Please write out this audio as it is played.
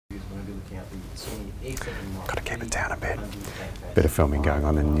Got to keep it down a bit. Bit of filming going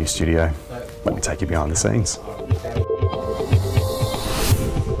on in the new studio. Let me take you behind the scenes.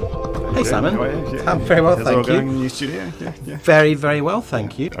 Hey Simon, How are you? Yeah. I'm very well, How's thank it all going you. in the new studio? Yeah. Very, very well,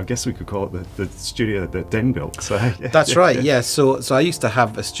 thank you. I guess we could call it the studio that Den built. So That's right, yeah. So I used to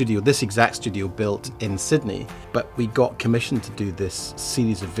have a studio, this exact studio, built in Sydney, but we got commissioned to do this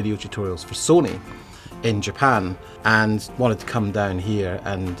series of video tutorials for Sony in Japan, and wanted to come down here,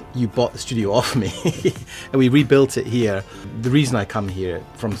 and you bought the studio off me and we rebuilt it here. The reason I come here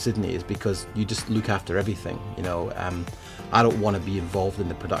from Sydney is because you just look after everything, you know. I don't want to be involved in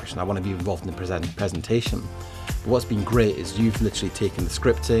the production, I want to be involved in the presentation. But what's been great is you've literally taken the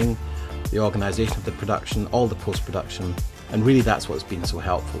scripting, the organisation of the production, all the post-production, and really that's what's been so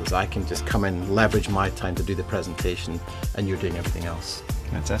helpful, is I can just come in, leverage my time to do the presentation, and you're doing everything else.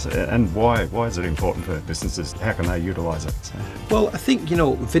 Fantastic. And why is it important for businesses? How can they utilise it? So. Well, I think, you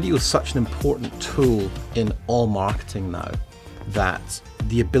know, video is such an important tool in all marketing now, that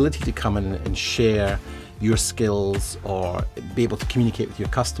the ability to come in and share your skills or be able to communicate with your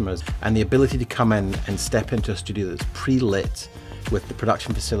customers, and the ability to come in and step into a studio that's pre-lit with the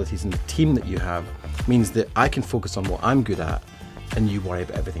production facilities and the team that you have, means that I can focus on what I'm good at and you worry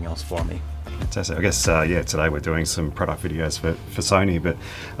about everything else for me. Fantastic. I guess, yeah, today we're doing some product videos for Sony, but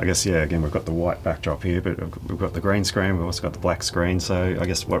I guess, yeah, again, we've got the white backdrop here, but we've got the green screen, we've also got the black screen, so I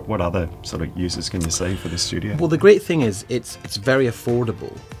guess what other sort of uses can you see for this studio? Well, the great thing is it's very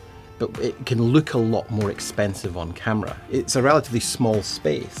affordable, but it can look a lot more expensive on camera. It's a relatively small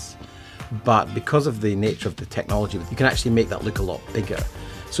space, but because of the nature of the technology, you can actually make that look a lot bigger.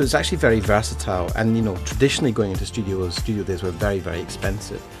 So it's actually very versatile, and you know, traditionally going into studio days were very, very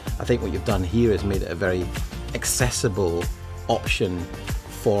expensive. I think what you've done here is made it a very accessible option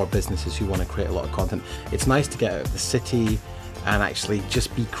for businesses who want to create a lot of content. It's nice to get out of the city and actually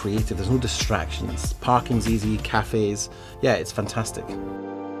just be creative. There's no distractions. Parking's easy, cafes. Yeah, it's fantastic.